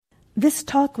This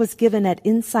talk was given at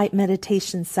Insight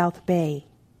Meditation South Bay.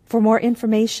 For more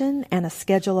information and a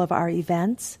schedule of our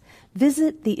events,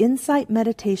 visit the Insight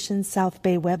Meditation South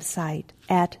Bay website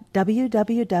at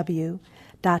www.imsb.org.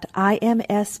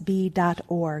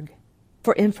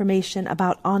 For information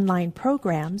about online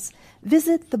programs,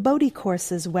 visit the Bodhi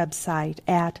Courses website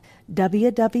at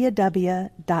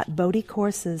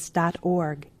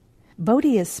www.bodhicourses.org.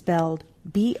 Bodhi is spelled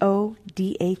Bodhi.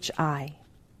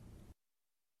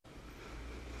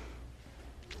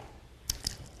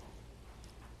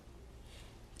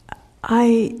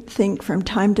 I think from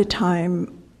time to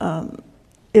time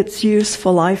it's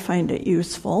useful, I find it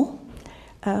useful,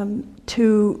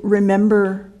 to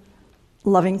remember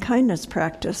loving kindness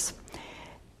practice.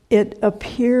 It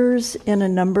appears in a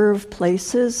number of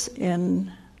places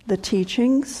in the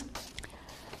teachings.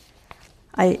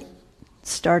 I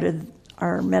started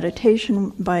our meditation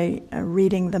by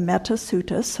reading the Metta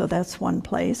Sutta, so that's one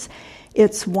place.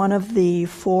 It's one of the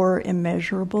 4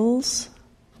 immeasurables.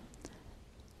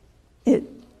 It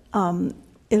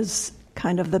is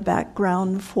kind of the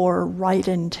background for right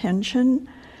intention,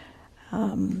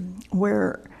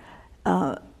 where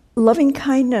loving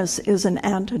kindness is an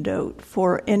antidote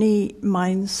for any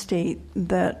mind state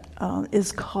that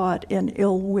is caught in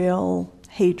ill will,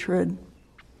 hatred.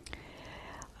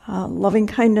 Loving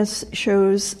kindness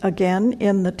shows again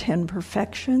in the 10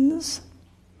 perfections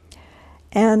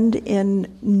and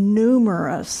in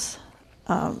numerous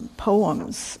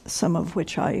poems, some of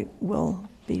which I will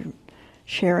be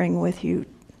sharing with you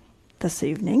this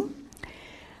evening.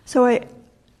 So I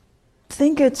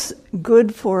think it's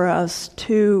good for us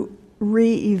to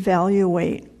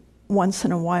reevaluate once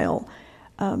in a while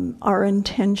our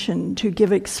intention to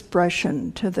give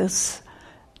expression to this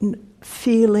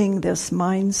feeling, this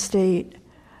mind state,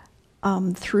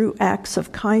 through acts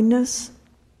of kindness,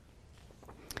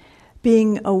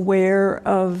 being aware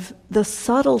of the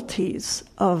subtleties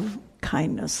of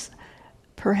kindness.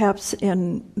 Perhaps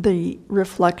in the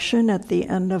reflection at the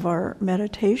end of our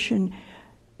meditation,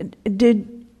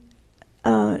 did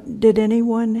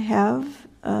anyone have,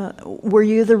 were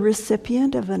you the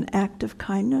recipient of an act of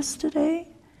kindness today?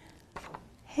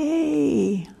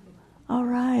 Hey, all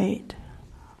right.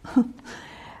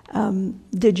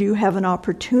 Did you have an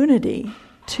opportunity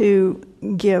to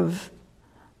give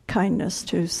kindness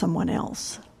to someone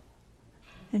else?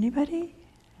 Anybody?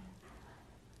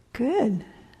 Good.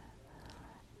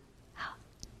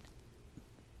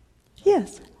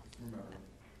 Yes.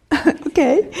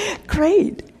 Okay,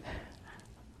 great.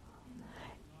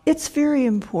 It's very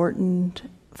important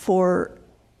for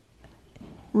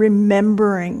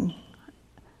remembering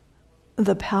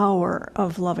the power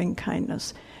of loving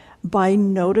kindness by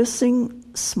noticing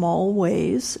small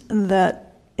ways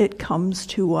that it comes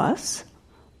to us,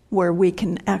 where we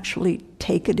can actually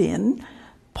take it in,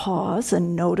 pause,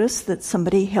 and notice that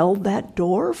somebody held that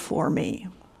door for me.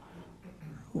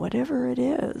 Whatever it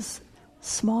is,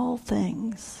 small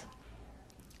things.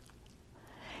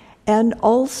 And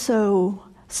also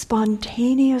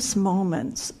spontaneous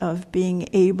moments of being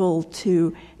able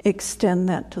to extend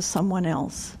that to someone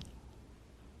else.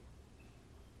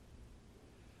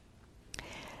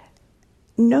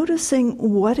 Noticing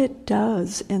what it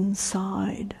does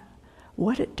inside.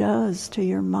 What it does to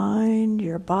your mind,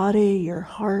 your body, your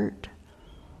heart,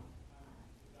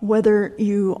 whether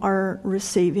you are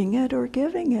receiving it or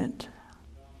giving it.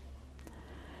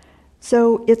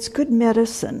 So it's good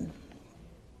medicine.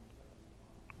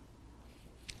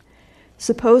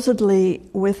 Supposedly,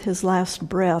 with his last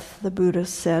breath, the Buddha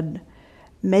said,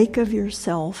 "Make of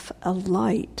yourself a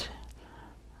light."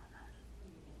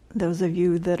 Those of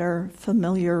you that are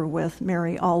familiar with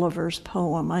Mary Oliver's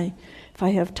poem, if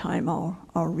I have time, I'll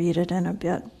read it in a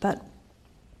bit. But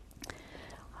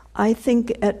I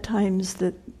think at times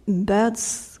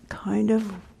that's kind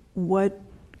of what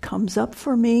comes up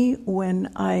for me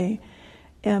when I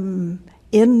am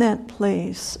in that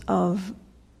place of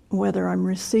whether I'm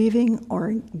receiving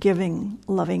or giving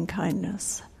loving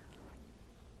kindness.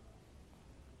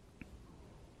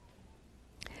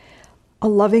 A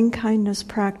loving kindness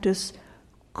practice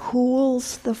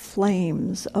cools the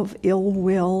flames of ill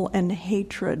will and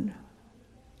hatred,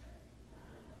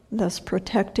 thus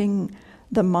protecting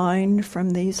the mind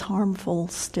from these harmful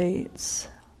states.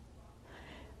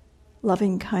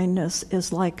 Loving kindness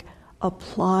is like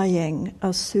applying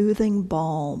a soothing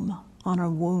balm on a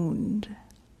wound.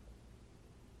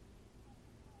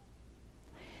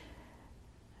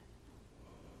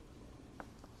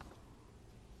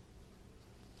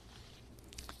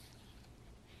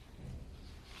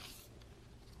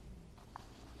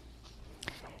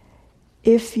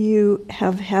 If you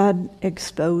have had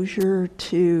exposure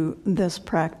to this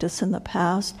practice in the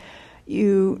past,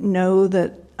 you know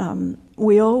that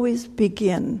we always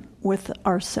begin with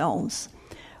ourselves.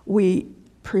 We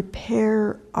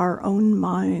prepare our own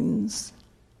minds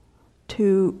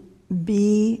to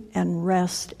be and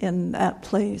rest in that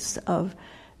place of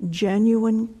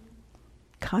genuine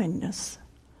kindness,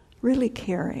 really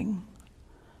caring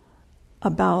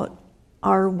about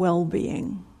our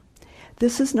well-being.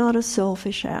 This is not a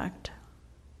selfish act.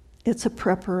 It's a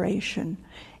preparation.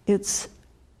 It's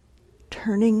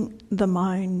turning the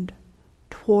mind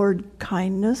toward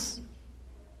kindness,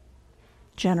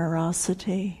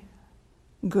 generosity,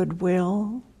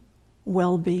 goodwill,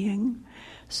 well-being,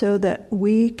 so that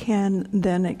we can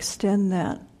then extend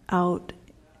that out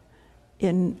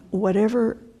in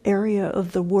whatever area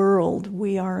of the world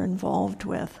we are involved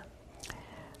with.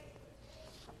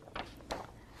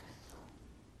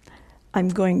 I'm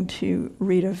going to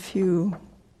read a few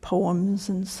poems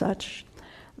and such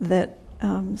that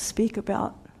speak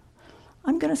about,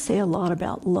 I'm going to say a lot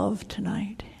about love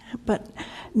tonight, but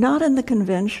not in the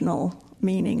conventional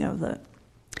meaning of it.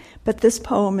 But this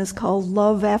poem is called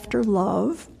Love After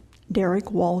Love,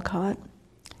 Derek Walcott.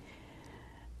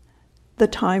 The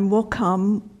time will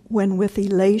come when with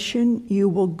elation you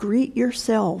will greet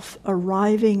yourself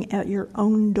arriving at your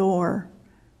own door,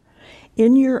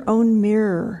 in your own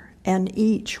mirror, and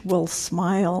each will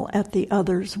smile at the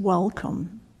other's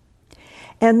welcome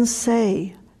and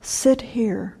say, sit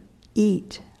here,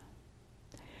 eat.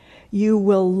 You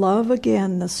will love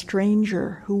again the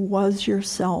stranger who was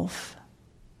yourself.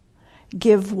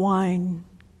 Give wine,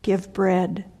 give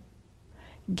bread,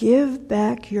 give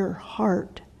back your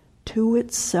heart to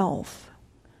itself,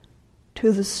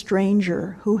 to the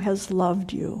stranger who has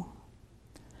loved you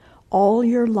all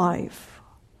your life,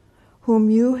 whom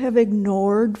you have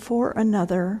ignored for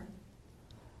another,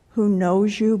 who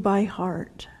knows you by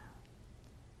heart.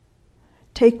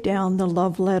 Take down the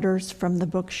love letters from the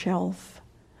bookshelf,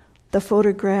 the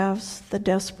photographs, the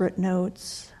desperate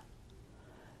notes.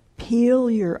 Peel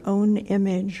your own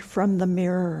image from the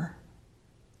mirror.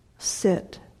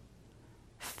 Sit,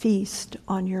 feast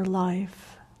on your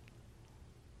life.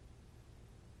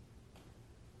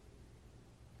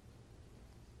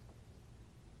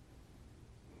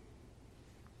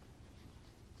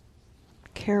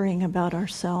 Caring about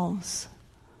ourselves.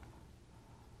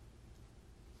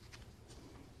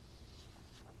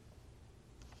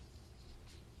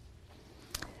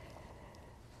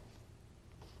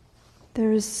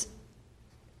 There's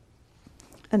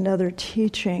another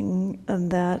teaching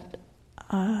that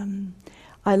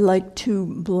I like to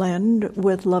blend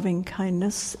with loving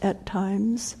kindness at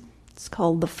times. It's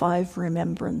called the 5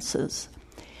 Remembrances.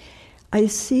 I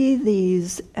see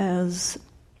these as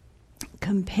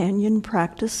companion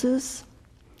practices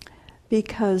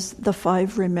because the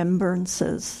 5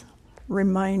 remembrances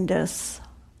remind us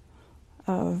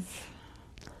of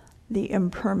the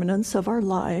impermanence of our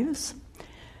lives.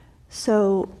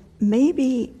 So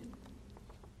maybe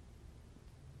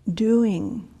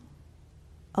doing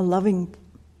a loving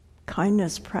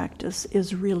kindness practice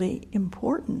is really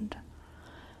important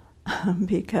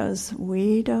because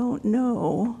we don't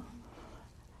know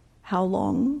how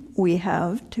long we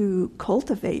have to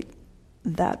cultivate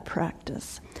that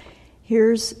practice.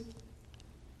 Here's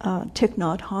Thich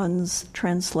Nhat Hanh's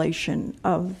translation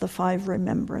of the 5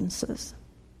 remembrances.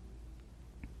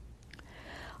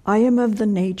 I am of the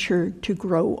nature to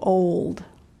grow old.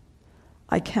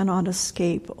 I cannot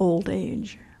escape old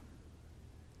age.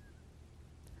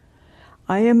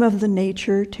 I am of the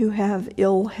nature to have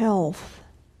ill health.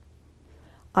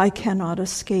 I cannot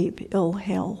escape ill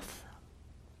health.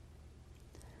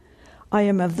 I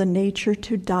am of the nature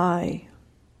to die.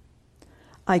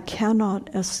 I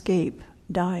cannot escape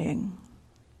dying.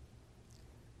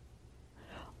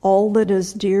 All that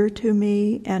is dear to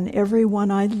me and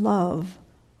everyone I love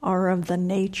are of the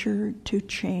nature to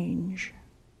change.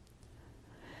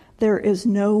 There is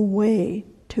no way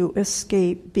to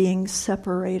escape being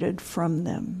separated from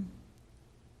them.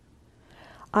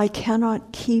 I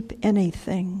cannot keep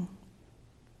anything.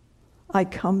 I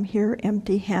come here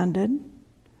empty-handed,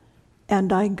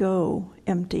 and I go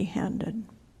empty-handed.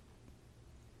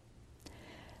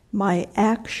 My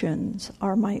actions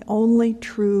are my only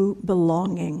true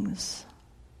belongings.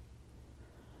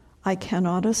 I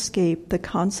cannot escape the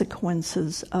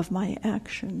consequences of my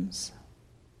actions.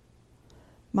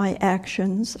 My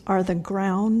actions are the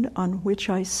ground on which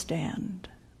I stand.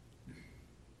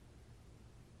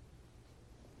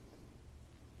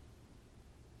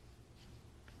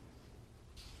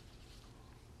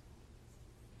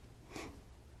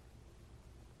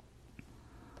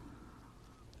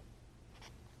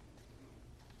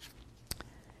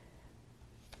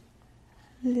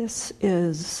 This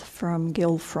is from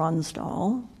Gil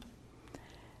Fronsdal.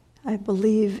 I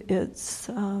believe it's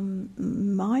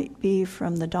might be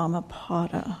from the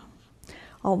Dhammapada,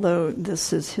 although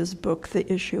this is his book,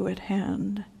 The Issue at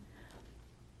Hand.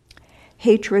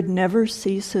 Hatred never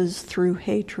ceases through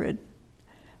hatred.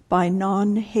 By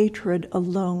non-hatred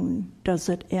alone does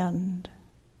it end.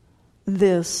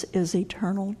 This is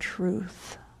eternal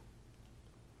truth.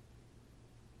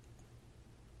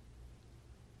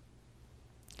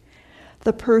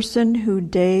 The person who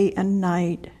day and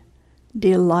night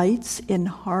delights in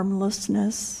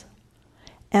harmlessness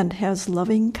and has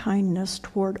loving kindness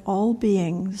toward all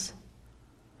beings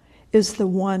is the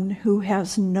one who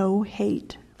has no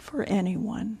hate for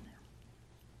anyone.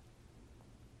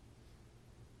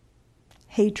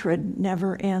 Hatred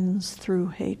never ends through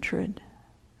hatred.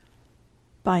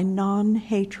 By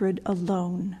non-hatred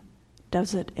alone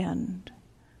does it end.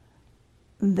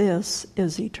 This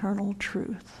is eternal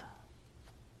truth.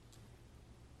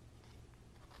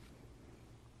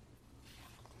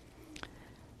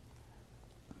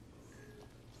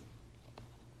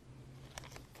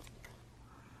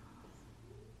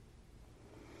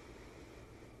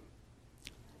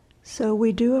 So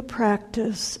we do a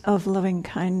practice of loving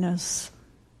kindness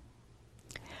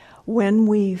when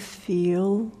we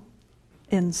feel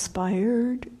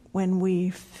inspired, when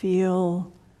we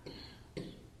feel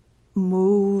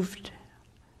moved,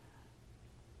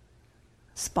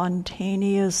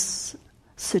 spontaneous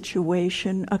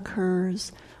situation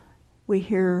occurs. We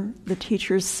hear the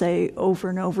teachers say over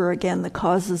and over again, the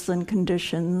causes and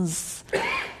conditions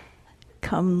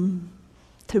come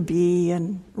to be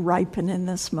and ripen in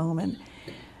this moment.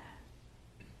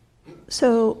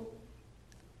 So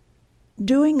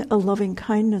doing a loving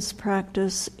kindness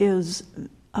practice is,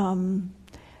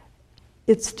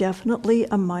 it's definitely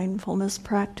a mindfulness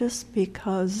practice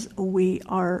because we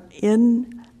are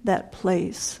in that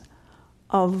place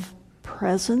of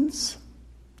presence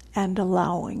and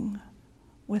allowing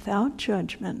without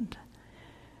judgment.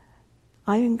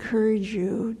 I encourage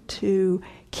you to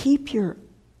keep your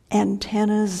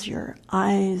antennas, your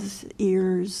eyes,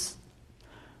 ears,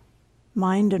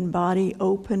 mind and body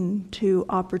open to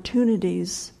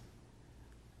opportunities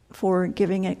for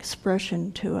giving expression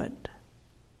to it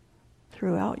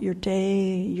throughout your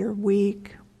day, your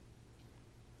week.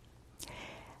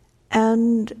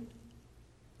 And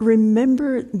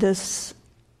remember this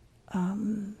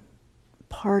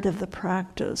part of the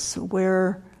practice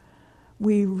where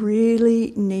we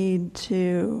really need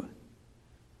to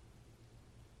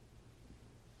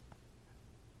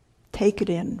take it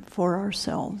in for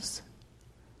ourselves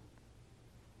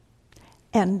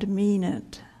and mean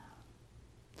it.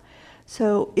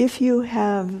 So if you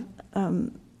have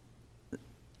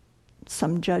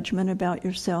some judgment about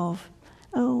yourself,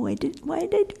 oh, why did I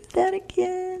do that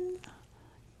again?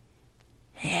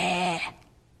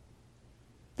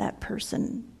 That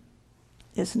person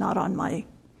is not on my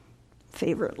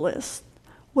favorite list.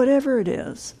 Whatever it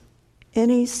is,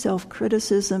 any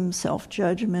self-criticism,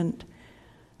 self-judgment,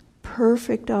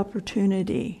 perfect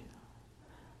opportunity.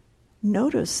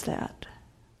 Notice that.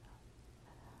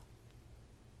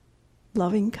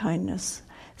 Loving kindness.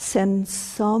 Send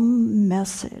some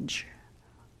message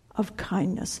of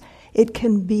kindness. It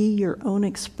can be your own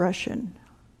expression.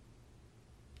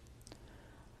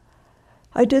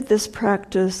 I did this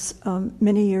practice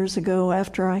many years ago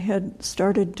after I had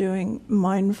started doing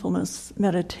mindfulness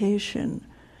meditation.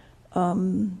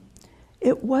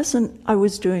 It wasn't, I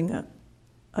was doing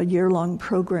a year-long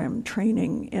program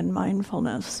training in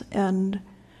mindfulness, and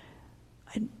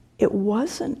it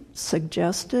wasn't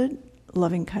suggested,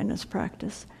 loving kindness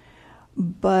practice,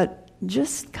 but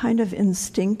just kind of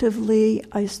instinctively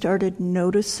I started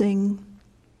noticing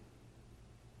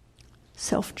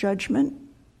self-judgment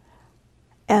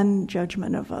and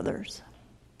judgment of others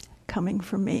coming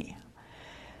from me.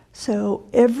 So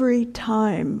every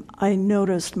time I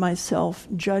noticed myself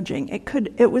judging,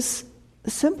 it was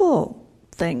simple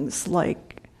things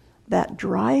like that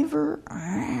driver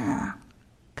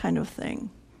kind of thing.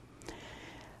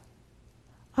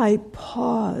 I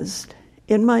paused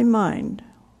in my mind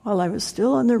while I was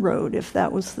still on the road, if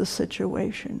that was the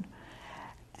situation,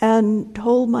 and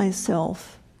told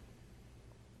myself,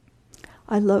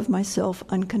 I love myself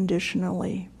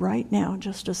unconditionally right now,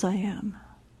 just as I am,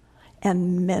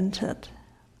 and meant it.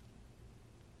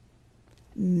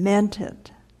 Meant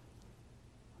it.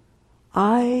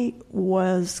 I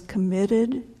was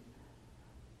committed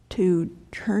to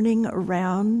turning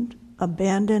around,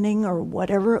 abandoning, or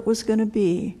whatever it was going to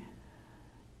be,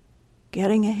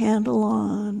 getting a handle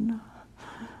on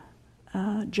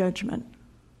judgment.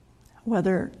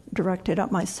 whether directed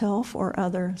at myself or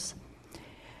others.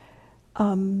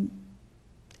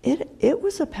 It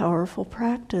was a powerful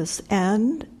practice,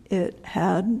 and it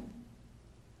had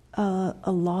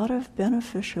a lot of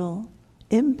beneficial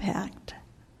impact.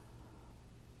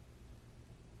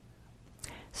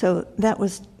 So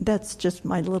that's just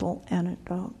my little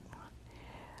anecdote.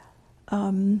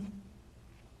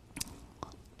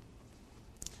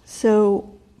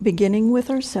 So beginning with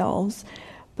ourselves,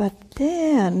 but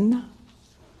then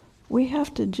we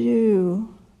have to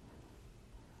do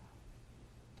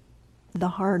the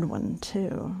hard one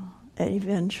too,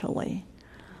 eventually.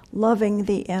 Loving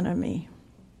the enemy.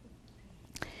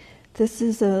 This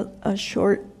is a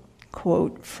short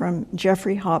quote from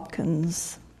Jeffrey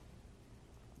Hopkins.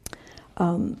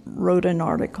 Wrote an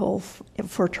article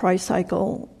for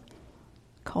Tricycle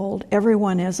called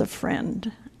Everyone as a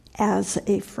Friend,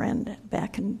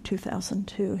 back in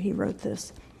 2002. He wrote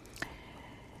this.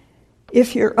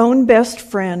 If your own best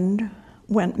friend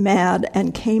went mad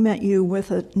and came at you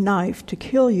with a knife to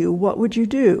kill you, what would you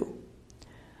do?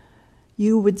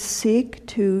 You would seek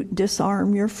to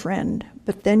disarm your friend,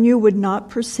 but then you would not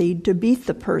proceed to beat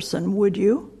the person, would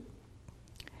you?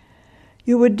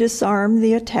 You would disarm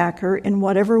the attacker in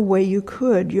whatever way you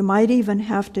could. You might even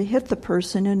have to hit the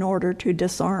person in order to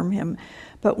disarm him.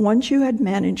 But once you had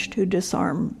managed to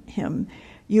disarm him,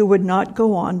 you would not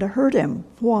go on to hurt him.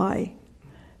 Why?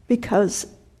 Because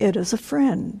it is a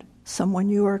friend, someone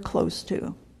you are close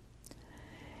to.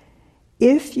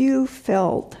 If you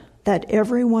felt that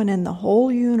everyone in the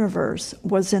whole universe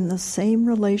was in the same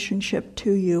relationship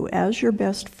to you as your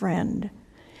best friend,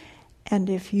 and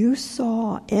if you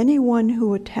saw anyone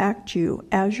who attacked you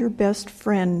as your best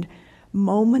friend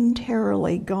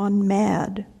momentarily gone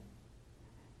mad,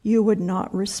 you would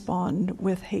not respond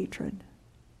with hatred.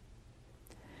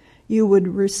 You would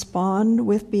respond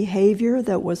with behavior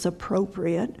that was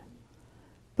appropriate,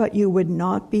 but you would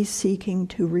not be seeking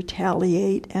to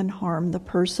retaliate and harm the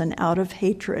person out of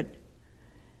hatred.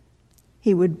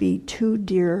 He would be too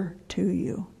dear to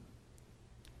you.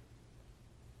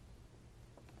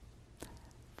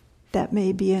 That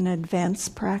may be an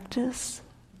advanced practice,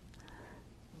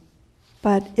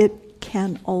 but it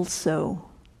can also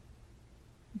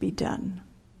be done.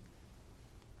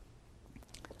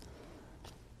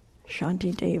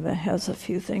 Shantideva has a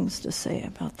few things to say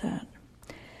about that.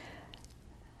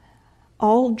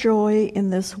 All joy in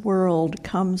this world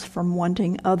comes from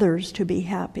wanting others to be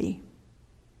happy.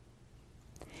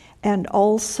 And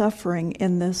all suffering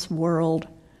in this world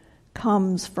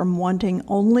comes from wanting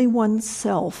only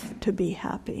oneself to be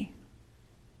happy.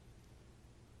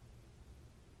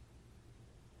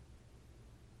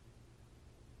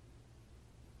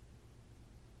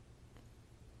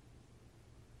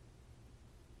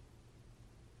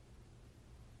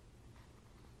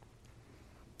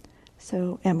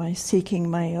 So, am I seeking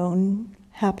my own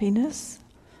happiness,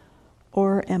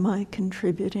 or am I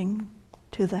contributing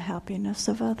to the happiness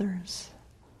of others?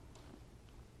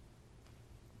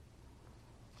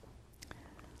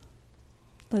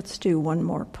 Let's do one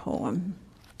more poem.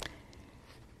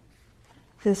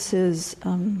 This is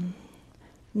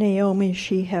Naomi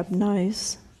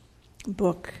Shihab-Nye's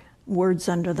book, Words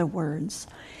Under the Words.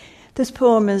 This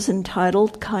poem is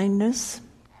entitled Kindness.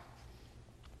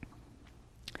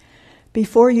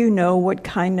 Before you know what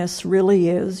kindness really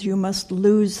is, you must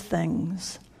lose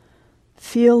things.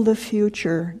 Feel the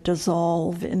future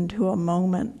dissolve into a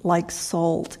moment like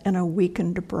salt in a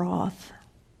weakened broth.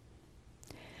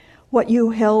 What you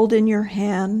held in your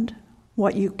hand,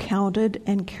 what you counted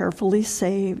and carefully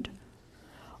saved,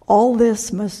 all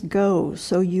this must go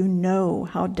so you know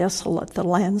how desolate the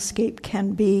landscape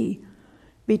can be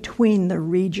between the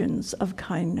regions of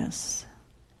kindness.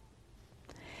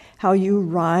 How you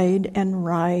ride and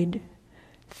ride,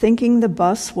 thinking the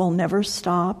bus will never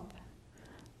stop,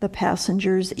 the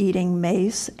passengers eating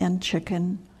mace and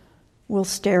chicken will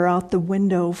stare out the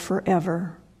window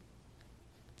forever.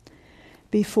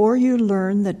 Before you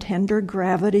learn the tender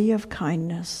gravity of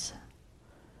kindness,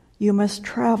 you must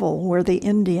travel where the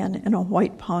Indian in a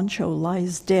white poncho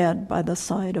lies dead by the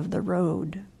side of the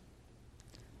road.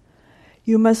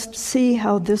 You must see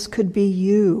how this could be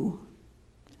you,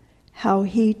 how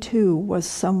he too was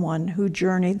someone who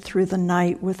journeyed through the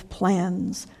night with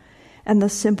plans and the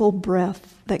simple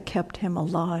breath that kept him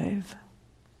alive.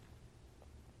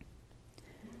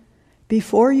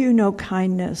 Before you know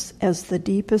kindness as the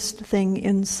deepest thing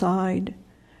inside,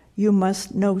 you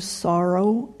must know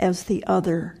sorrow as the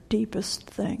other deepest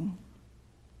thing.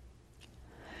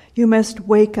 You must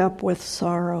wake up with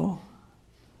sorrow.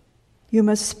 You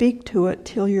must speak to it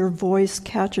till your voice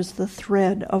catches the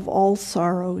thread of all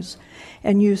sorrows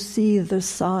and you see the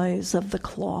size of the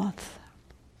cloth.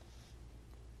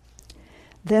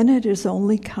 Then it is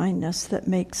only kindness that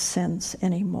makes sense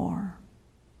anymore.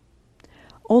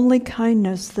 Only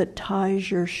kindness that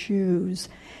ties your shoes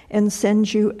and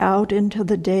sends you out into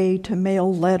the day to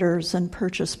mail letters and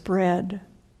purchase bread.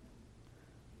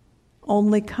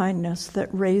 Only kindness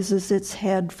that raises its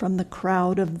head from the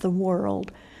crowd of the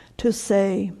world to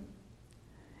say,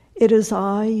 "It is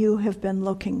I you have been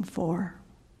looking for,"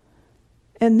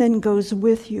 and then goes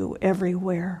with you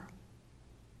everywhere,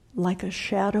 like a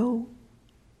shadow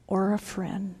or a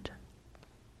friend.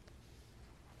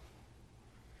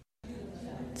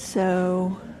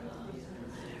 So,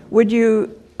 would you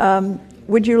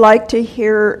like to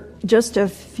hear just a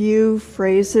few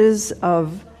phrases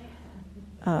of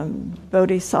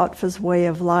Bodhisattva's way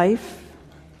of life?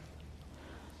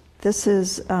 This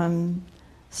is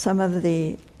some of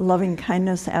the loving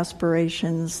kindness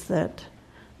aspirations that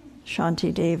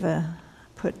Shantideva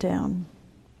put down.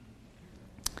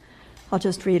 I'll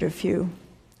just read a few.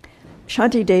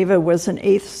 Shantideva was an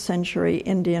 8th century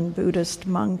Indian Buddhist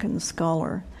monk and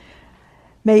scholar.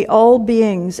 May all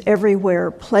beings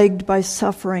everywhere plagued by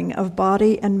suffering of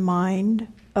body and mind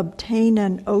obtain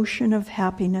an ocean of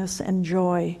happiness and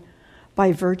joy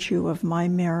by virtue of my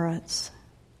merits.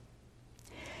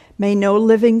 May no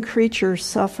living creature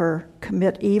suffer,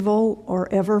 commit evil, or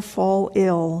ever fall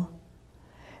ill.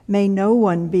 May no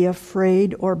one be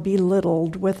afraid or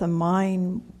belittled with a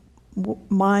mind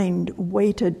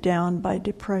weighted down by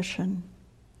depression.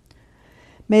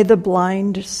 May the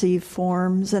blind see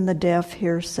forms and the deaf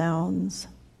hear sounds.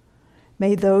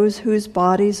 May those whose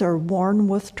bodies are worn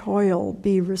with toil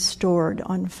be restored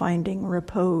on finding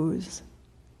repose.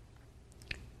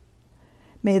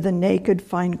 May the naked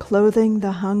find clothing,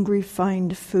 the hungry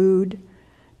find food.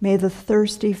 May the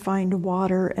thirsty find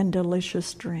water and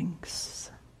delicious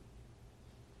drinks.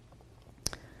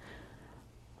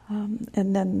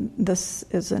 And then this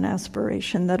is an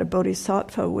aspiration that a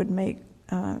bodhisattva would make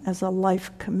as a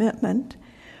life commitment.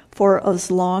 For as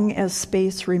long as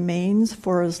space remains,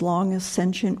 for as long as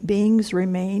sentient beings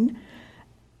remain,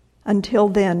 until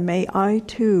then may I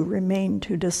too remain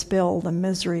to dispel the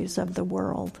miseries of the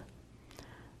world.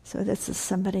 So this is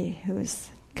somebody who is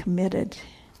committed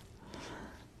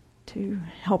to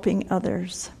helping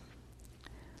others.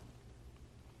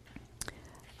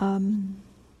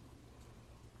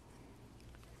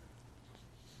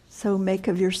 So make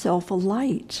of yourself a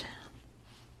light.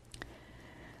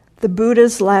 The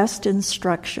Buddha's last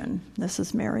instruction. This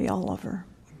is Mary Oliver.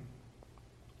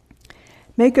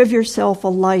 Make of yourself a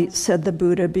light, said the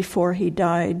Buddha before he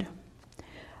died.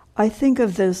 I think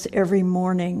of this every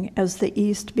morning as the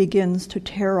east begins to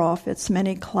tear off its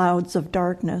many clouds of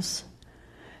darkness,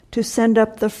 to send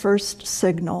up the first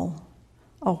signal,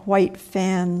 a white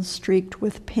fan streaked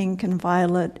with pink and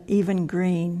violet, even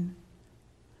green.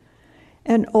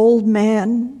 An old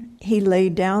man, he lay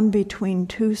down between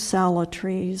 2 sallow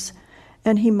trees,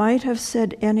 and he might have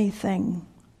said anything,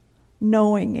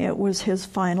 knowing it was his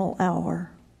final hour.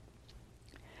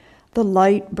 The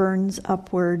light burns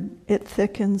upward, it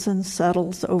thickens and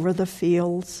settles over the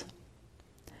fields.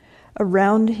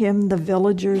 Around him the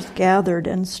villagers gathered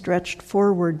and stretched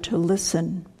forward to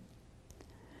listen.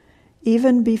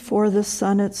 Even before the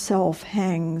sun itself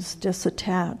hangs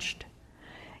disattached,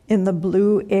 in the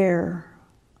blue air,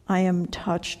 I am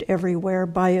touched everywhere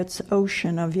by its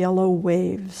ocean of yellow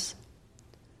waves.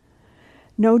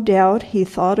 No doubt he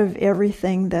thought of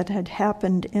everything that had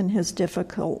happened in his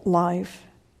difficult life.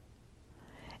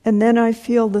 And then I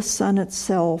feel the sun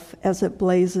itself as it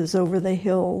blazes over the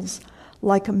hills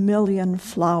like a million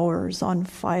flowers on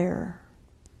fire.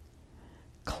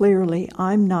 Clearly,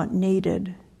 I'm not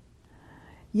needed.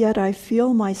 Yet I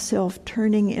feel myself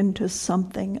turning into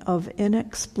something of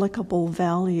inexplicable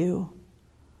value.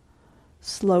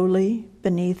 Slowly,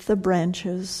 beneath the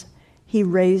branches, he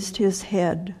raised his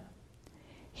head.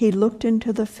 He looked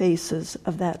into the faces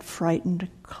of that frightened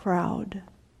crowd.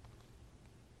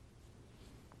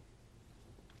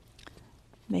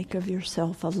 Make of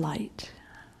yourself a light.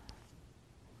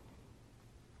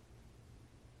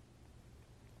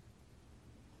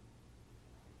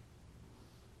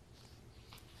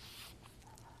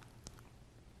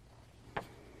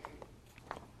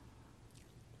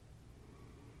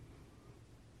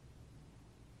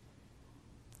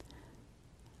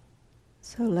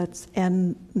 So let's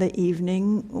end the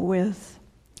evening with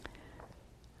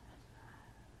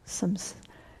some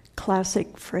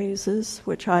classic phrases,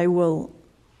 which I will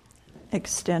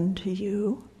extend to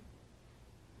you.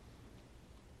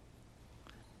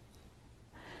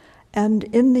 And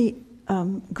in the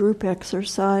group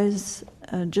exercise,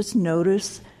 just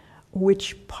notice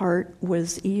which part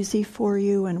was easy for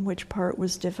you and which part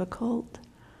was difficult.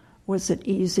 Was it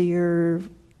easier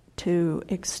to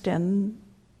extend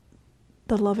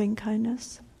the loving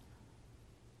kindness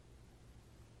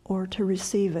or to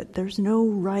receive it? There's no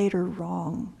right or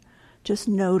wrong. Just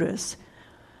notice.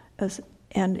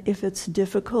 And if it's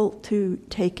difficult to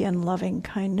take in loving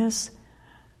kindness,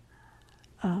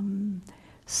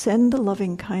 send the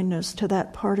loving kindness to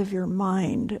that part of your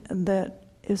mind that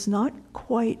is not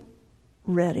quite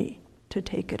ready to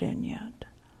take it in yet.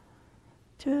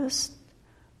 Just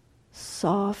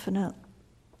soften it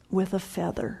with a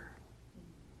feather.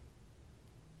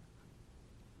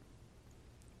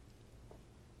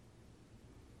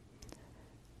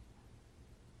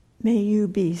 May you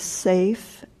be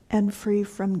safe and free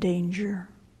from danger.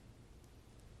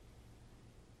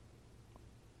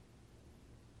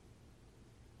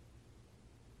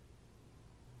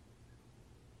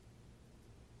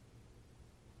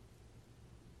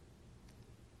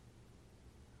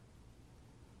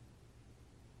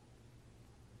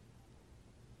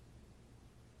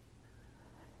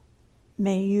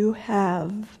 May you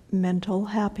have mental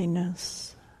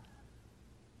happiness.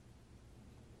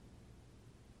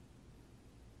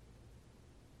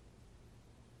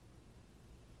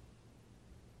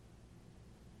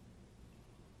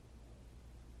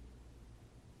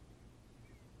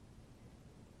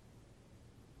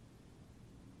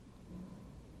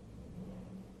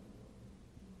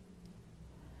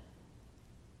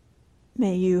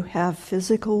 May you have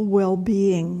physical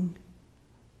well-being,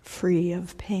 free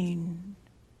of pain.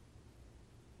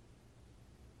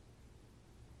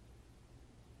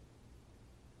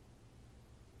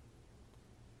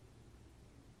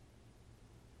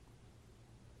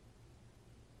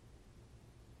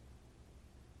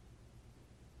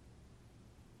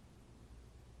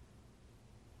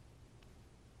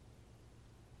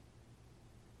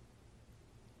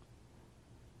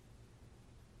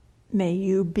 May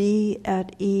you be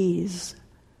at ease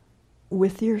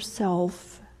with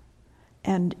yourself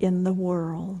and in the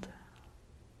world.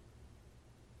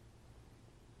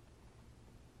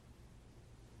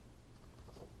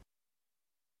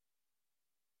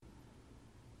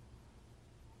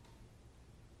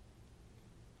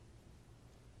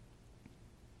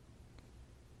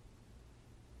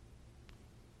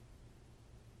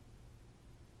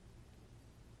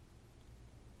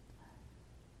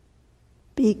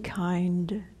 Be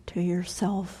kind to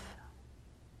yourself.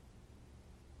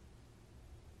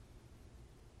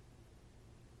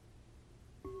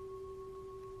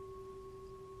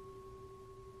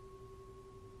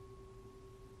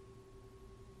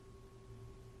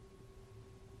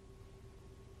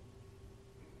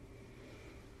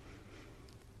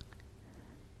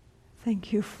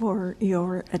 Thank you for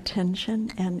your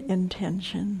attention and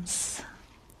intentions.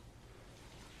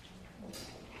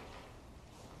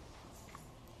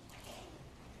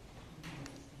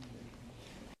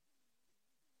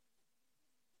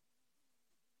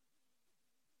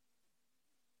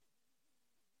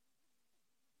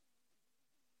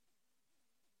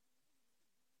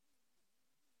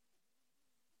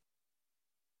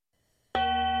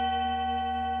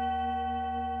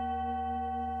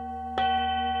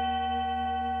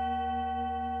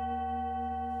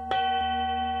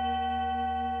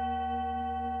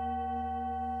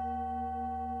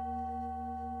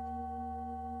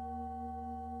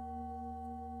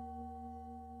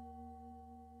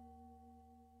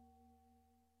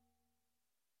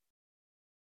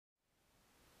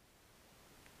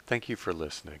 Thank you for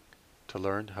listening. To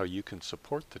learn how you can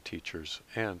support the teachers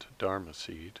and Dharma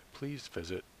Seed, please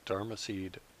visit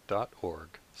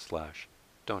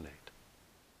dharmaseed.org/donate.